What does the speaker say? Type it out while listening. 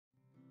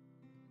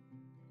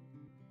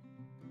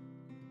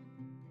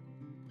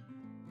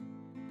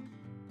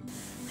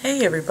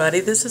Hey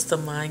everybody, this is the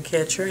Mind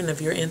Catcher, and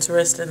if you're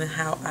interested in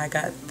how I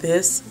got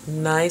this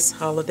nice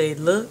holiday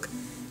look,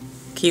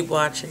 keep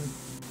watching.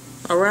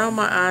 Around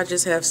my eye, I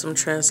just have some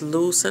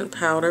translucent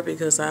powder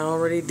because I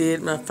already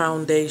did my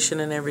foundation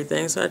and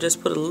everything, so I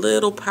just put a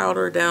little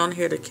powder down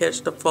here to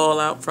catch the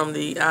fallout from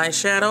the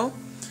eyeshadow.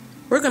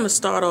 We're going to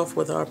start off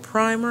with our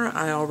primer.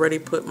 I already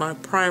put my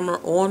primer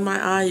on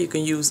my eye. You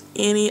can use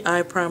any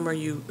eye primer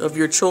of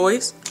your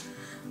choice.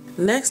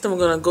 Next, I'm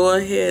going to go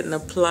ahead and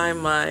apply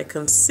my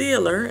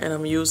concealer, and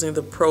I'm using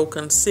the Pro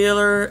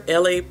Concealer,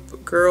 LA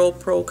Girl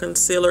Pro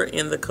Concealer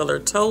in the color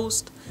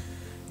Toast.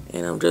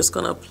 And I'm just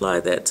going to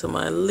apply that to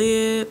my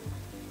lid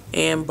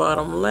and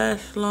bottom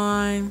lash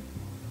line.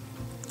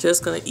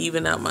 Just going to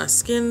even out my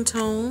skin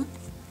tone.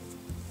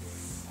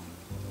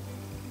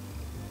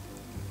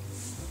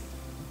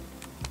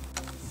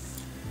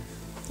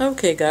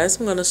 Okay guys,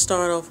 I'm going to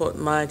start off with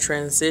my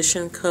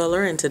transition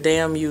color, and today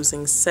I'm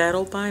using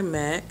Saddle by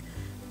MAC.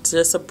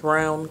 Just a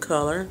brown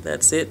color.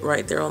 That's it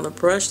right there on the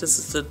brush. This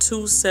is the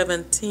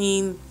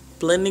 217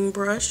 blending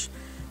brush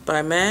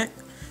by MAC.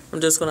 I'm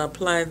just going to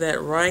apply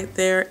that right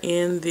there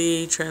in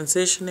the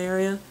transition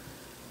area.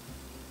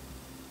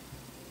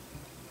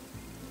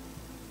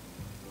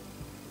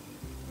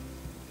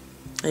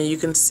 And you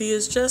can see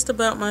it's just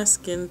about my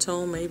skin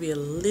tone, maybe a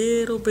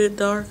little bit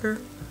darker.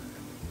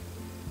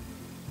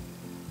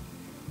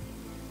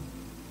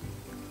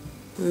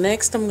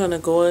 Next, I'm going to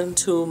go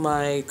into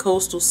my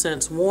Coastal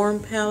Scents Warm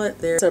palette.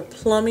 There's a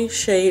plummy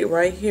shade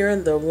right here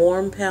in the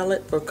Warm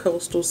palette for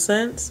Coastal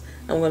Scents.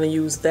 I'm going to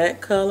use that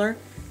color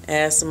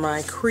as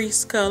my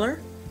crease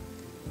color.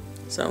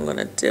 So I'm going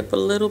to dip a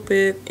little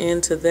bit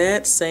into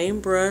that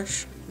same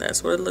brush.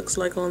 That's what it looks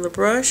like on the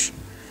brush.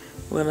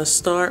 I'm going to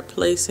start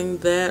placing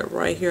that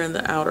right here in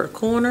the outer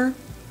corner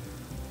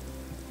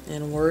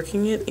and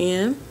working it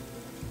in.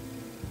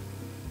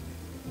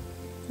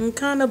 I'm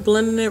kind of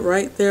blending it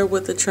right there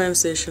with the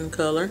transition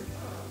color.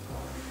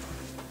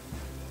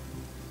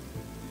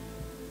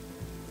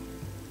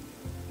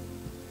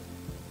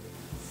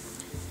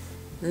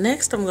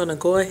 Next, I'm going to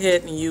go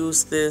ahead and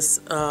use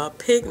this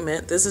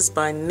pigment. This is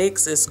by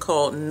NYX. It's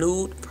called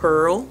Nude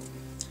Pearl.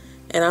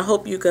 And I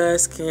hope you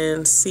guys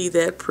can see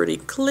that pretty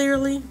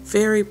clearly.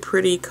 Very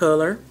pretty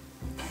color.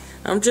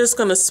 I'm just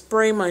going to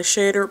spray my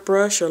shader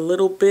brush a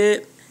little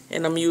bit.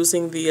 And I'm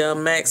using the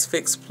Max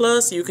Fix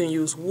Plus. You can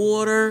use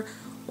water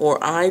or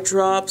eye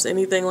drops,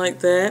 anything like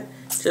that.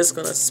 Just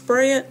going to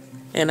spray it,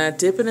 and I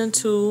dip it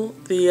into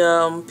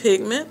the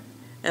pigment,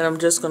 and I'm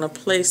just going to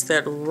place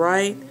that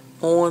right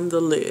on the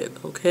lid.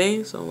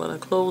 Okay, so I'm going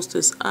to close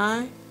this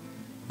eye,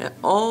 and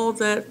all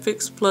that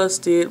Fix Plus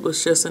did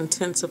was just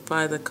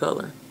intensify the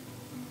color.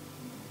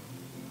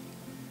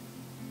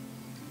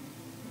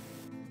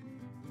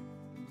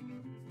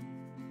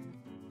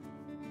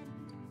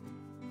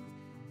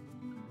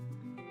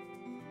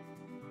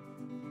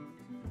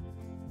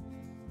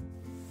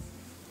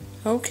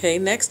 Okay,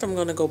 next I'm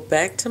going to go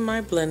back to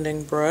my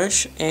blending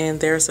brush,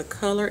 and there's a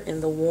color in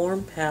the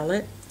Warm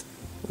palette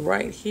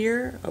right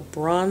here, a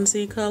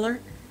bronzy color.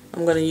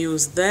 I'm going to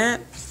use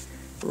that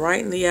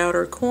right in the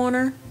outer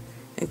corner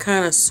and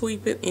kind of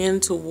sweep it in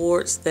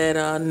towards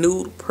that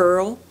Nude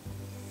Pearl.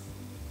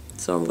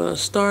 So I'm going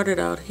to start it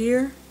out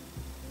here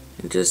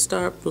and just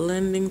start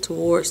blending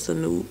towards the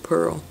Nude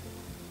Pearl.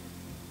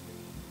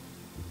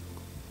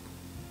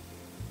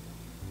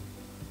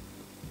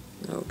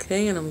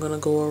 Okay, and I'm going to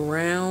go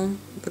around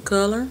the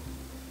color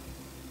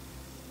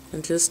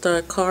and just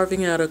start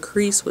carving out a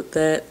crease with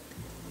that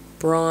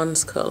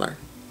bronze color.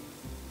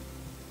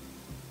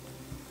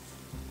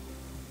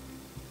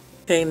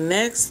 Okay,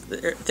 next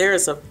there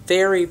is a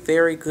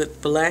very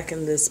good black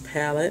in this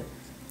palette.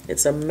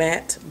 It's a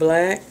matte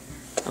black.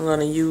 I'm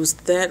going to use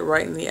that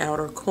right in the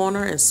outer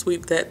corner and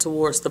sweep that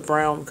towards the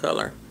brown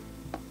color.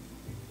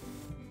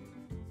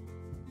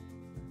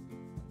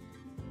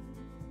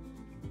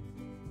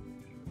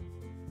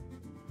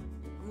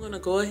 I'm going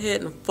to go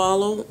ahead and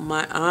follow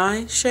my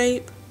eye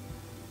shape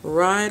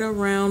right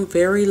around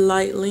very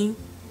lightly.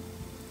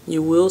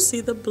 You will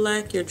see the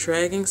black. You're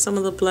dragging some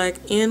of the black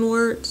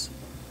inwards,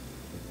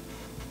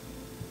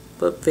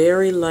 but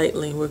very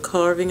lightly. We're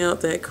carving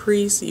out that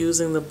crease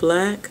using the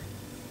black.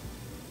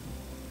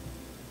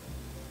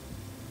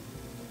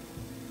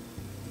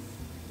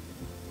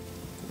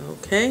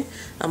 Okay,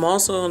 I'm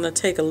also going to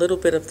take a little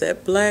bit of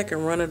that black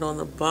and run it on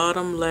the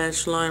bottom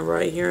lash line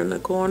right here in the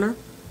corner.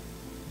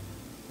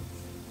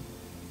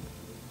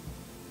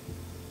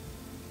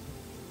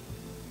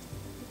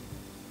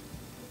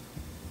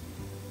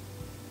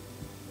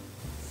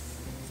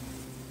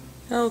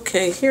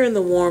 Okay, here in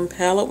the Warm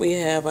palette we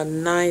have a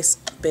nice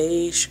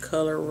beige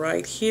color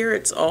right here.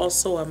 It's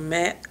also a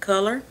matte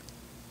color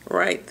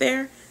right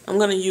there. I'm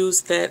going to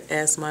use that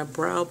as my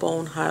brow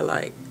bone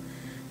highlight.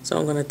 So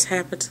I'm going to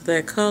tap it to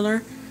that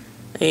color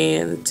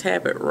and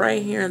tap it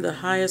right here in the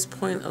highest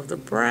point of the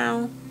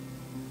brow.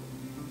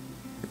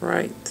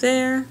 Right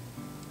there.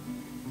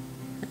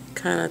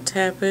 Kind of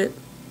tap it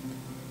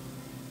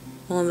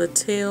on the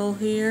tail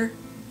here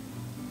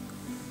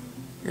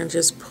and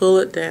just pull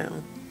it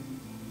down.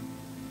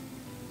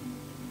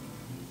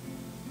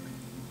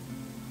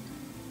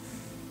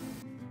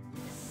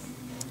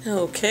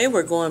 Okay,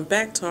 we're going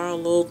back to our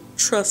little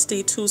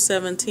trusty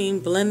 217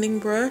 blending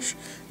brush.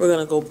 We're going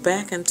to go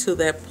back into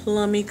that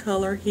plummy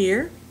color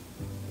here.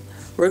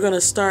 We're going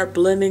to start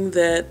blending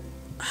that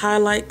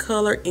highlight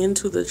color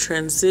into the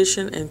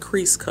transition and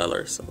crease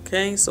colors.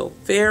 Okay, so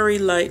very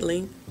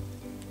lightly,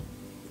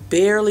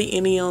 barely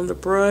any on the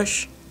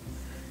brush,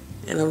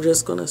 and I'm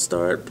just going to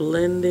start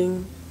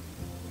blending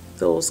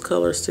those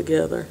colors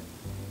together.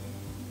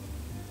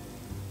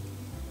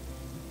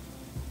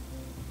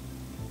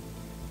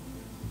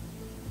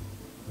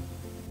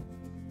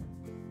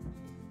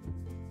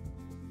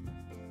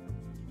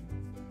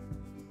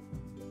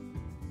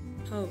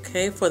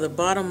 Okay, for the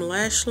bottom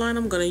lash line,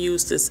 I'm going to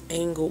use this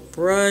angled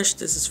brush.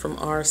 This is from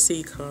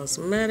RC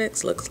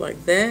Cosmetics. Looks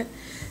like that.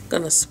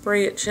 Going to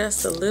spray it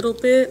just a little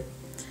bit.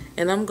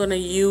 And I'm going to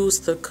use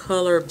the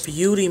color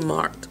Beauty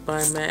Marked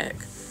by MAC.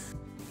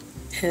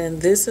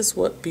 And this is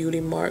what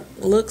Beauty Marked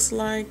looks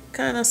like.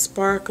 Kind of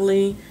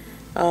sparkly.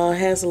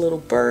 Has a little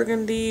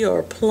burgundy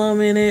or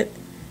plum in it.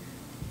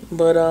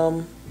 But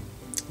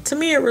to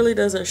me, it really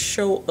doesn't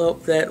show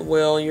up that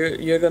well.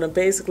 You're going to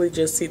basically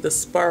just see the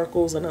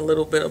sparkles and a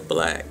little bit of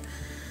black.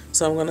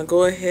 So I'm going to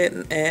go ahead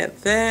and add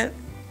that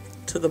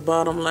to the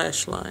bottom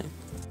lash line.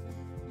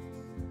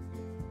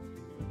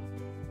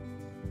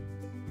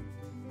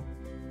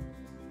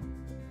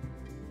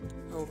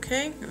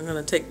 Okay, I'm going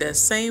to take that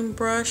same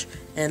brush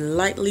and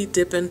lightly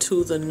dip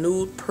into the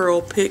Nude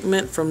Pearl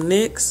Pigment from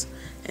NYX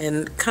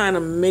and kind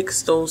of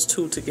mix those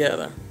two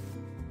together.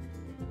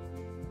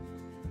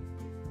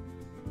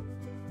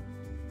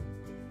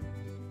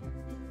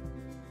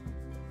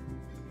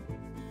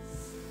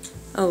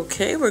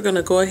 Okay, we're going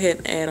to go ahead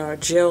and add our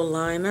gel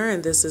liner,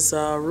 and this is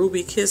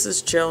Ruby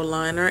Kisses gel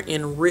liner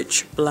in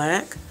Rich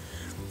Black.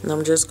 And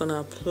I'm just going to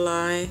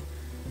apply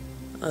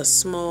a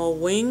small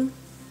wing.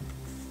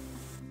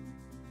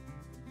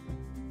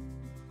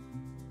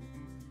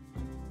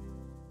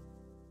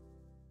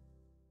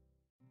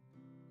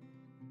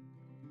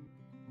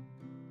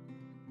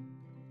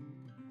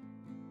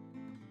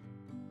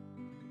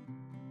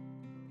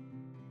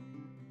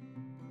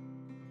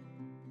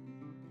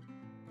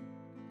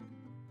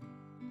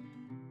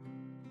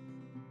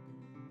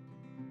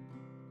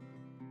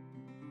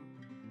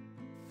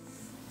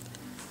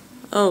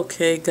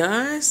 Okay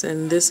guys,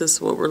 and this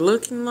is what we're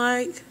looking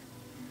like.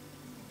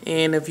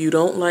 And if you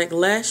don't like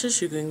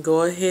lashes, you can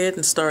go ahead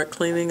and start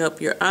cleaning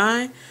up your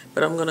eye.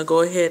 But I'm going to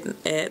go ahead and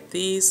add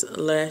these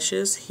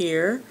lashes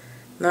here.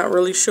 Not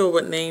really sure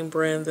what name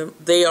brand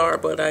they are,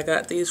 but I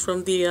got these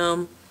from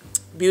the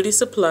beauty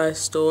supply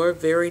store.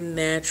 Very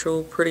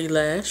natural, pretty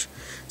lash.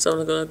 So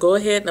I'm going to go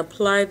ahead and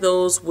apply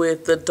those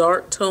with the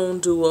Dark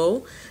Tone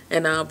Duo.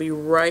 And I'll be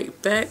right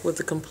back with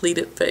the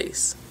completed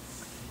face.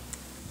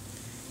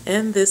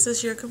 And this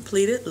is your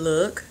completed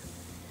look.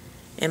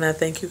 And I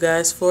thank you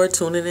guys for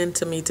tuning in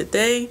to me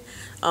today.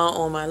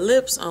 On my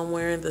lips, I'm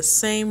wearing the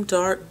same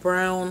dark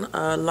brown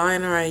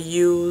liner I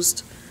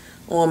used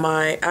on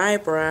my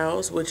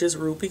eyebrows, which is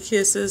Ruby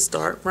Kisses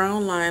dark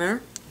brown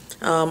liner.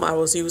 I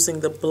was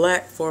using the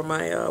black for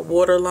my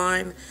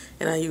waterline,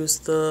 and I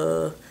used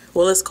the,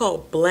 well, it's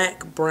called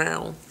black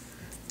brown.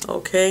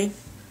 Okay,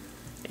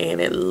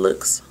 and it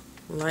looks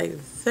like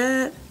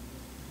that.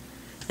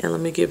 And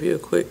let me give you a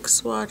quick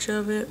swatch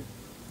of it,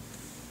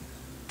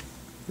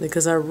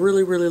 because I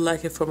really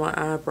like it for my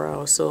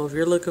eyebrows. So if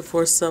you're looking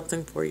for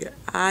something for your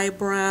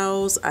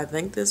eyebrows, I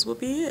think this will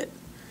be it.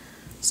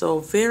 So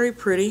very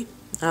pretty.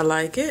 I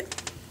like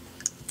it.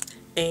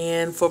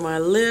 And for my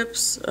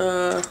lips,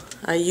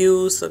 I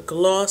use a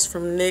gloss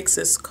from NYX.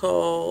 It's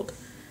called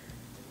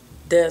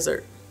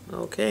Desert.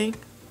 Okay,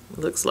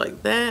 looks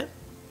like that.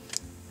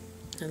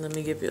 And let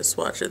me give you a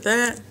swatch of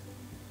that.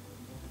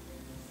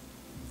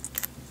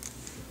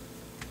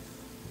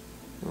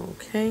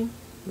 Okay,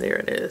 there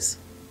it is.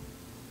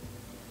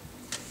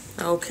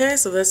 Okay,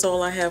 so that's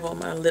all I have on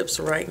my lips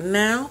right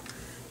now.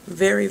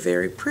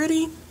 Very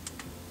pretty.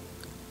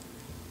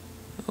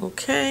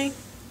 Okay,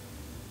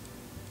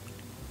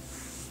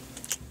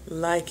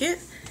 like it.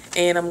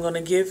 And I'm going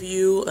to give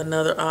you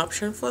another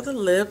option for the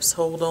lips.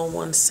 Hold on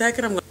one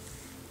second.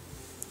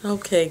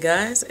 Okay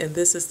guys, and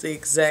this is the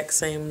exact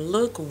same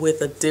look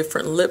with a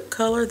different lip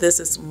color. This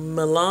is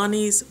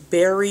Milani's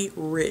Berry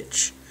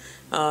Rich.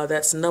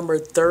 That's number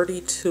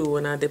 32,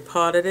 and I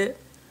depotted it,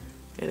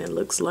 and it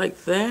looks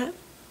like that.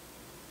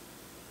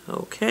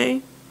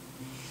 Okay,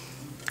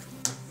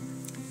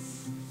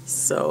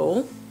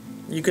 so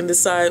you can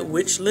decide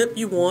which lip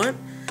you want,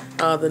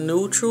 the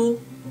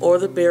neutral or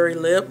the berry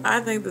lip.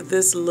 I think that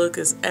this look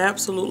is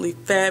absolutely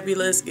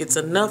fabulous. It's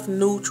enough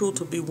neutral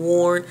to be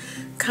worn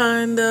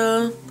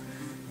kinda,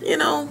 you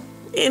know,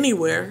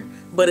 anywhere,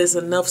 but it's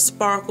enough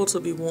sparkle to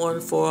be worn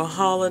for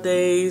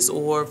holidays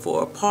or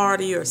for a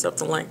party or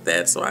something like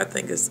that. So I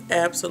think it's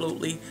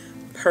absolutely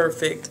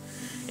perfect.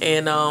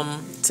 And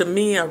to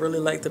me, I really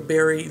like the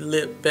berry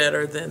lip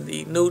better than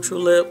the neutral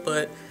lip,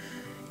 but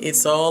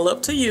it's all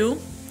up to you.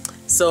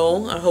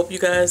 So I hope you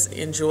guys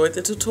enjoyed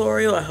the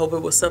tutorial. I hope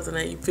it was something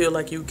that you feel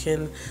like you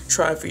can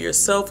try for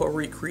yourself or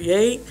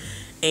recreate.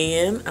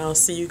 And I'll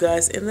see you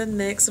guys in the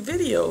next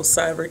video.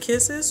 Cyber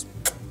kisses.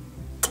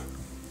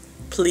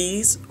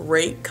 Please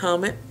rate,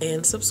 comment,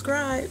 and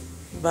subscribe.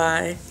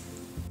 Bye.